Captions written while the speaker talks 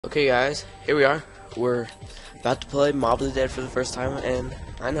Okay guys, here we are. We're about to play Mob of the Dead for the first time, and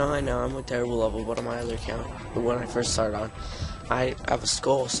I know, I'm a terrible level, but on my other account, the one I first started on, I have a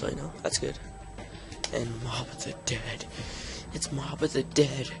skull, so you know, that's good. And Mob of the Dead. It's Mob of the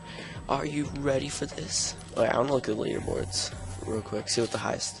Dead. Are you ready for this? Oh yeah, I want to look at the leaderboards real quick, see what the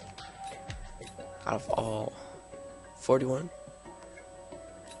highest. Out of all, 41?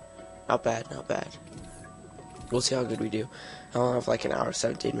 Not bad, not bad. We'll see how good we do. I only have like an hour,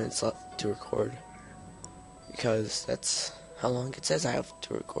 17 minutes left to record. Because that's how long it says I have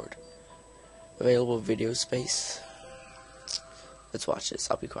to record. Available video space. Let's watch this.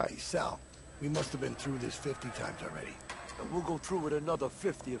 I'll be quiet. Hey, Sal, we must have been through this 50 times already. And we'll go through it another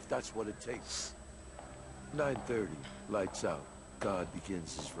 50 if that's what it takes. 9:30, lights out. God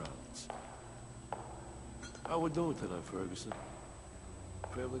begins his rounds. How we doing tonight, Ferguson?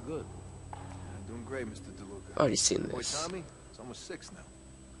 Fairly good. Doing great, Mr. DeLuca. Already seen Boy, this. Tommy, it's almost 6 now.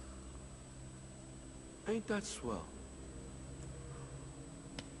 Ain't that swell?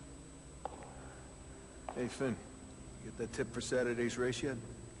 Hey, Finn, you get that tip for Saturday's race yet?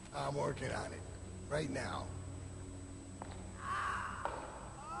 I'm working on it. Right now.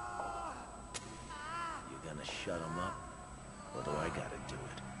 You gonna shut him up? Or do I gotta do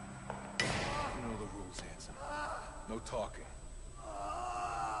it? You know the rules, Hanson. No talking.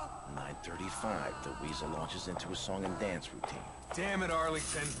 9:35, the Weasel launches into a song and dance routine. Damn it,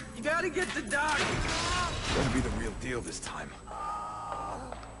 Arlington. You gotta get the doc. It's gonna be the real deal this time.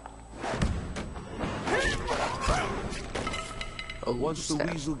 Oh, Once the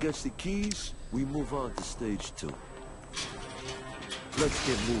snap. Weasel gets the keys, we move on to stage 2. Let's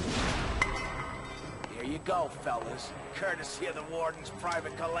get moving. Here you go, fellas. Courtesy of the Warden's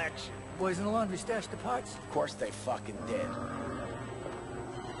private collection. Boys in the laundry stashed the parts? Of course they fucking did.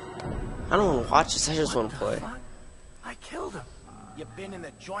 I don't want to watch this, I just want to play. Fuck? I killed him. You've been in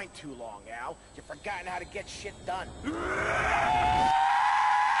the joint too long, Al. You've forgotten how to get shit done.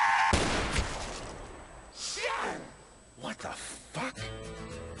 What the fuck?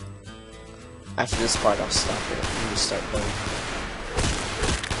 After this part, I'll stop it and just start playing.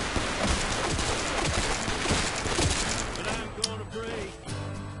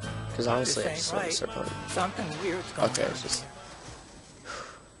 Because honestly, I This just ain't want to start playing. Something weird's going Okay, on. it's just...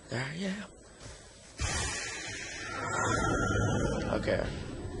 There I am. Okay.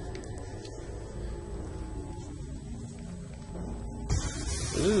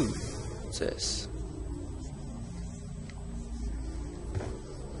 Ooh, what's this?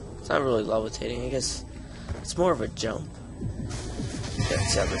 It's not really levitating, I guess it's more of a jump.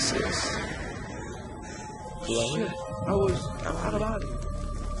 That's how this is. Glowing? I was out of body,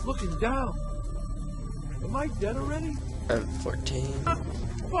 looking down. Am I dead already? I'm 14.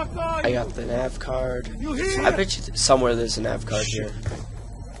 Fuck are I you? got the nav card. You here? I bet you somewhere there's a nav card here.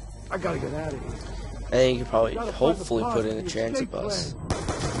 I gotta get out of here. I think you could probably, hopefully, put in a transit bus.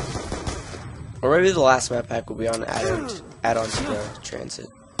 Or maybe the last map pack will be on add-on to the transit.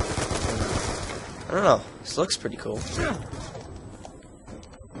 I don't know. This looks pretty cool. Oh,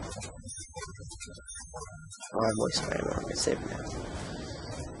 I have more spam. I'm gonna save it now.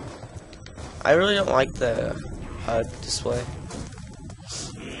 I really don't like the HUD display.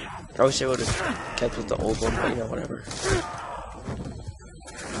 I wish I would have kept with the old one, but you know, whatever.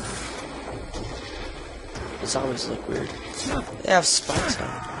 The zombies look weird. They have spikes on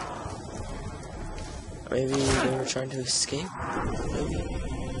them. Maybe they were trying to escape? Maybe.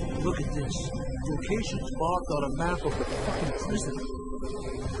 Look at this. Locations marked on a map of the fucking prison.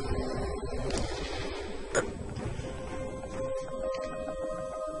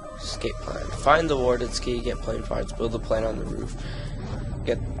 Escape plan. Find the warden's key, get plane parts, build a plane on the roof.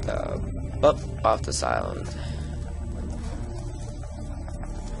 Get the up off this island.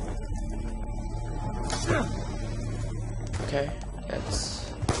 Okay,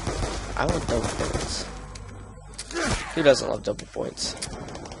 that's... I want double points. Who doesn't love double points?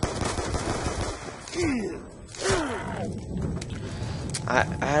 I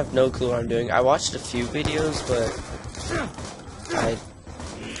have no clue what I'm doing. I watched a few videos, but I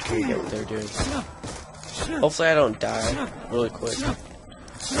can't get what they're doing. Hopefully I don't die really quick.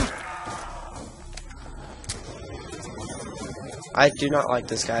 I do not like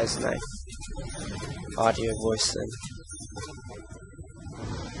this guy's knife audio voice thing.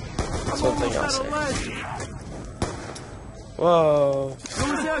 That's one thing I'll say. Whoa.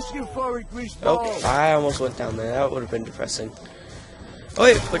 Who's asking for it, greaseball? Okay, I almost went down there. That would have been depressing. Oh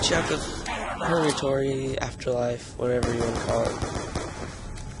wait, but you have the purgatory, afterlife, whatever you want to call it.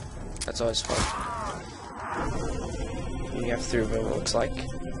 That's always fun. You have 3 of them, it looks like.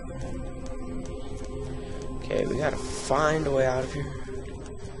 Okay, we gotta find a way out of here.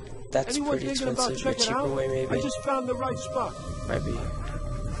 That's Anyone pretty thinking about expensive. A checking cheaper out? way, maybe. I just found the right spot. Might be.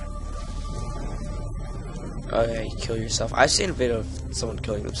 Oh yeah, you kill yourself. I've seen a video of someone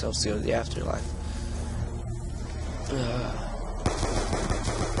killing themselves to go to the afterlife.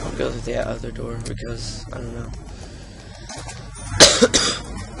 I'll go to the other door because I don't know.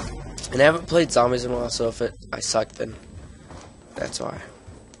 And I haven't played zombies in a while, so if I suck, then that's why.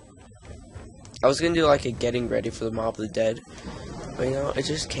 I was gonna do like a getting ready for the Mob of the Dead, but you know, it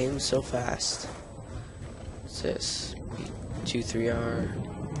just came so fast. What's this? 2-3R.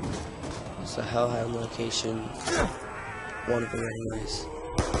 It's a Hellhound location. One of them, anyways.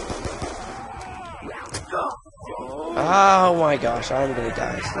 Oh my gosh, I'm gonna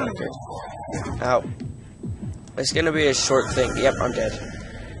die. It's not good. Ow. It's gonna be a short thing. Yep, I'm dead.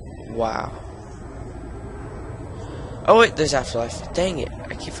 Wow. Oh wait, there's afterlife. Dang it.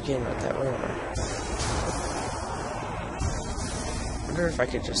 I keep forgetting about that. Where am I? I wonder if I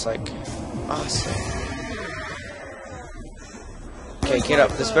could just like... Awesome. Okay, get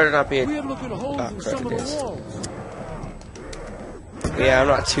up. This better not be a... Oh, crap, it is. Yeah, I'm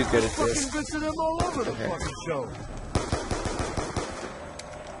not too good at this. Okay.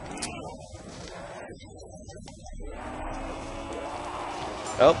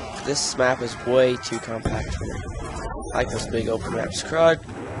 Oh, this map is way too compact for me. I like those big open maps. Crud.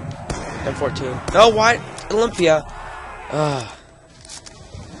 M14. No, why? Olympia.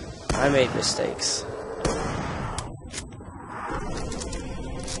 I made mistakes.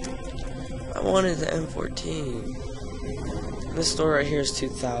 I wanted the M14. This store right here is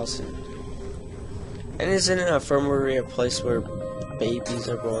 2,000. And isn't it a infirmary a place where babies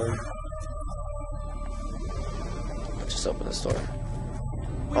are born? Let's just open this door.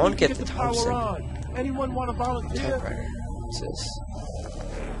 I want to get the Thompson. Anyone want to volunteer? Typewriter. What's this?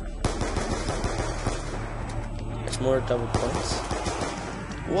 There's more double points.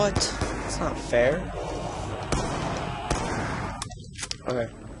 What? It's not fair. Okay.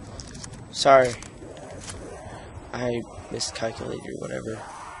 Sorry. I miscalculated or whatever.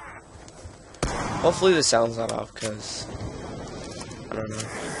 Hopefully the sound's not off, because I don't know.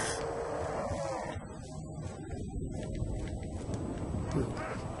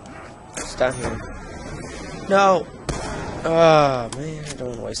 It's down here. No! Ah, man, I don't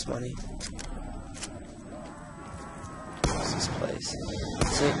want to waste money. What's this place?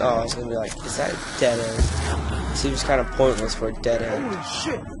 See, oh, I was gonna be like, is that a dead end? Seems kind of pointless for a dead end. Holy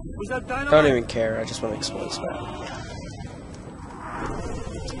shit! Was that dynamite? Don't even care, I just want to explode this map.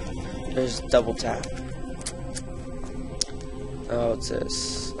 There's double tap. Oh, what's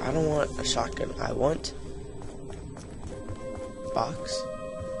this? I don't want a shotgun. I want box.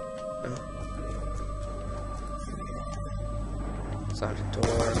 No. It's not a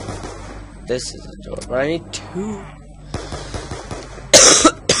door. This is a door, but I need two.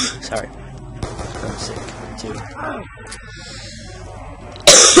 Sorry, I'm sick too.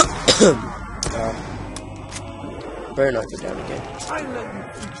 Better not go down again. I let you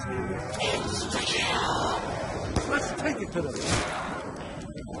teach me. Let's take it to them.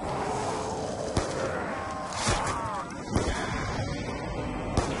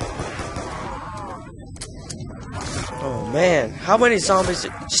 Oh man, how many zombies?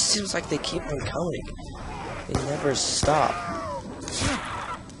 It just seems like they keep on coming. They never stop.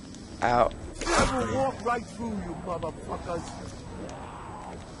 Ow. I will walk right through you, motherfuckers.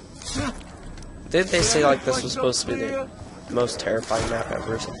 Didn't they say like this was supposed to be the most terrifying map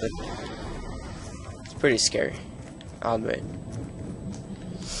ever or something? It's pretty scary, I'll admit.